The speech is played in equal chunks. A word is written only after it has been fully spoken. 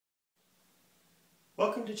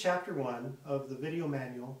Welcome to Chapter 1 of the video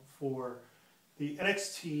manual for the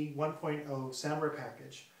NXT 1.0 Soundware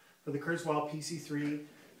package for the Kurzweil PC3,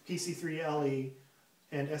 PC3 LE,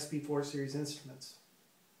 and SP4 series instruments.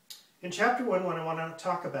 In Chapter 1, what I want to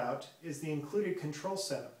talk about is the included control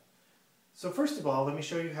setup. So first of all, let me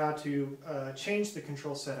show you how to change the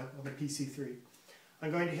control setup on the PC3. I'm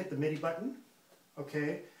going to hit the MIDI button,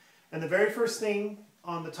 okay, and the very first thing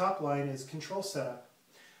on the top line is control setup.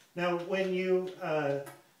 Now, when you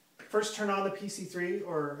first turn on the PC3,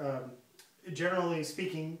 or generally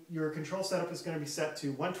speaking, your control setup is going to be set to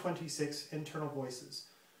 126 internal voices.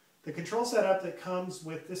 The control setup that comes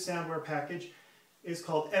with this Soundware package is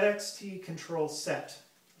called NXT Control Set.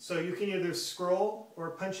 So you can either scroll or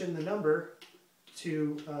punch in the number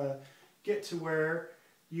to get to where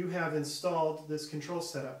you have installed this control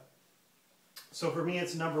setup. So for me,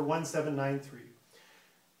 it's number 1793.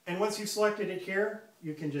 And once you've selected it here,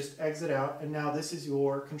 you can just exit out, and now this is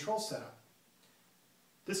your control setup.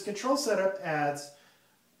 This control setup adds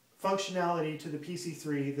functionality to the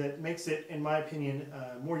PC3 that makes it, in my opinion,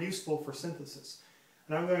 more useful for synthesis.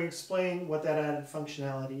 And I'm going to explain what that added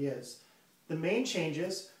functionality is. The main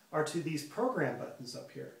changes are to these program buttons up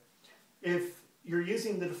here. If you're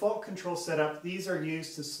using the default control setup, these are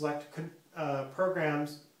used to select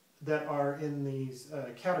programs that are in these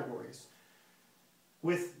categories.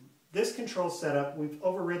 With this control setup, we've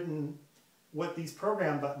overridden what these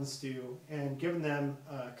program buttons do and given them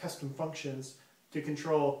custom functions to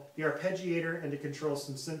control the arpeggiator and to control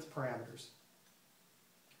some synth parameters.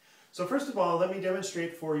 So first of all, let me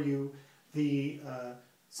demonstrate for you the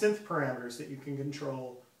synth parameters that you can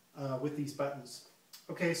control with these buttons.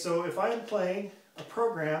 Okay, so if I am playing a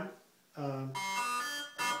program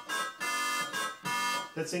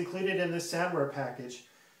that's included in this Soundware package,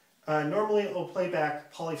 normally it will play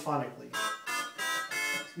back polyphonically,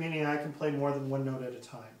 meaning I can play more than one note at a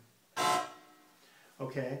time.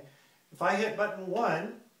 Okay, if I hit button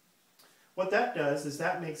 1, what that does is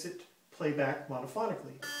that makes it play back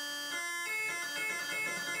monophonically.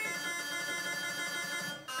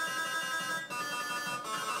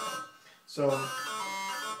 So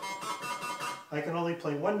I can only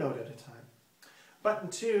play one note at a time. Button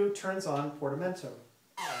 2 turns on Portamento.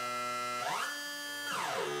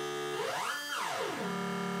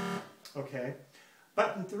 Okay.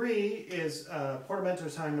 Button 3 is Portamento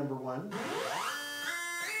time number 1.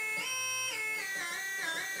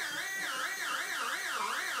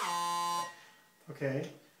 Okay.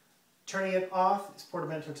 Turning it off is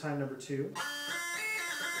Portamento time number 2.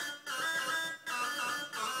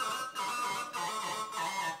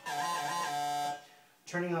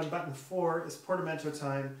 Turning on button 4 is Portamento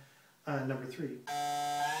time number 3.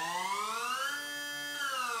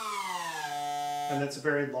 And that's a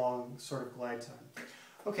very long sort of glide time.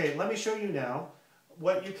 Okay, let me show you now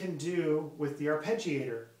what you can do with the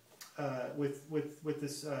arpeggiator with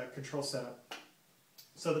this control setup.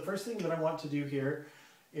 So the first thing that I want to do here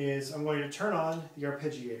is I'm going to turn on the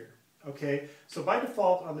arpeggiator. Okay, so by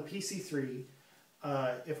default on the PC3,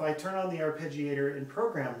 if I turn on the arpeggiator in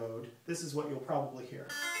program mode, this is what you'll probably hear.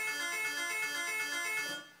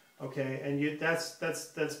 Okay, and that's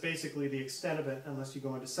basically the extent of it, unless you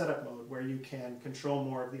go into setup mode, where you can control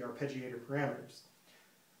more of the arpeggiator parameters.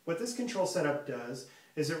 What this control setup does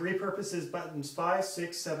is it repurposes buttons 5,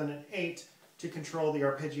 6, 7, and 8 to control the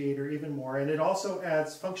arpeggiator even more, and it also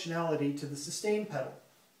adds functionality to the sustain pedal.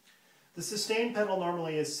 The sustain pedal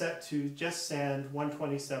normally is set to just send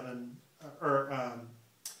 127, or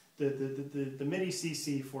the MIDI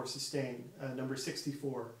CC for sustain, number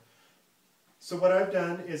 64. So what I've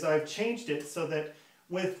done is I've changed it so that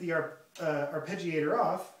with the arpeggiator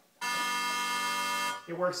off,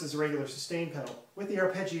 it works as a regular sustain pedal. With the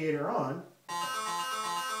arpeggiator on,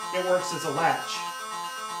 it works as a latch.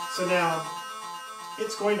 So now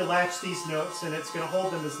it's going to latch these notes, and it's going to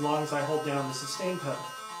hold them as long as I hold down the sustain pedal.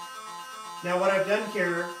 Now what I've done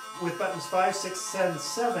here with buttons 5, 6, 7,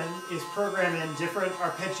 7 is program in different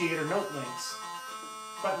arpeggiator note lengths.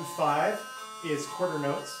 Button 5 is quarter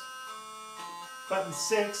notes. Button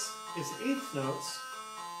 6 is eighth notes,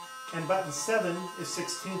 and button 7 is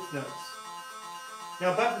 16th notes.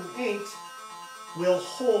 Now button 8 will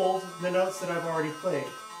hold the notes that I've already played.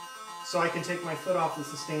 So I can take my foot off the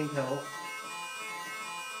sustain pedal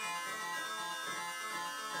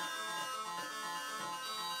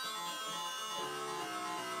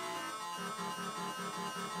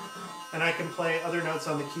and I can play other notes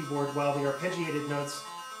on the keyboard while the arpeggiated notes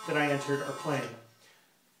that I entered are playing.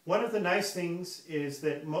 One of the nice things is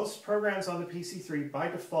that most programs on the PC3 by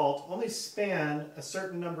default only span a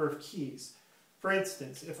certain number of keys. For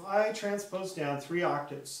instance, if I transpose down 3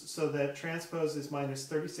 octaves so that transpose is minus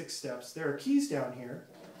 36 steps, there are keys down here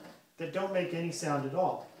that don't make any sound at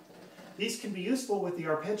all. These can be useful with the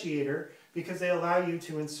arpeggiator because they allow you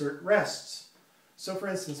to insert rests. So for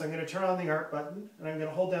instance, I'm going to turn on the ARP button and I'm going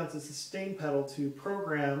to hold down the sustain pedal to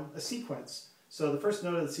program a sequence. So the first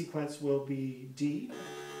note of the sequence will be D.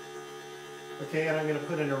 Okay, and I'm going to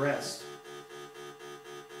put in a rest.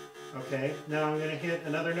 Okay, now I'm going to hit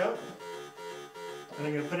another note and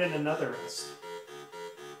I'm going to put in another rest.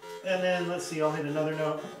 And then let's see, I'll hit another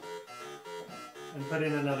note and put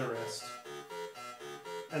in another rest.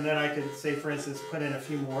 And then I could say, for instance, put in a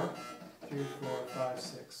few more. 3, 4, 5,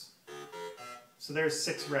 6. So there's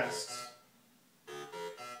 6 rests.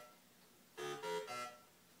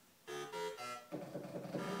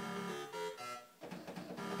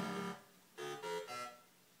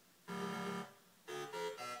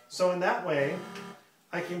 So in that way,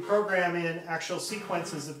 I can program in actual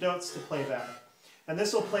sequences of notes to play back. And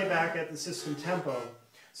this will play back at the system tempo.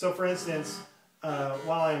 So for instance,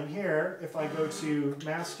 while I'm here, if I go to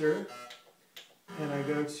Master, and I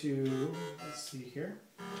go to, let's see here,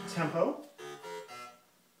 Tempo,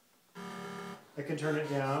 I can turn it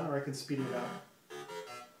down or I can speed it up.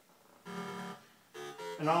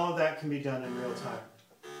 And all of that can be done in real time.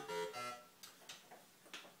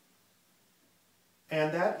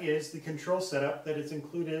 And that is the control setup that is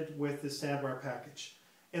included with the Soundware package.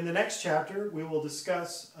 In the next chapter, we will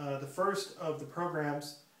discuss the first of the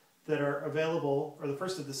programs that are available, or the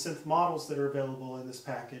first of the synth models that are available in this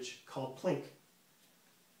package, called Plink.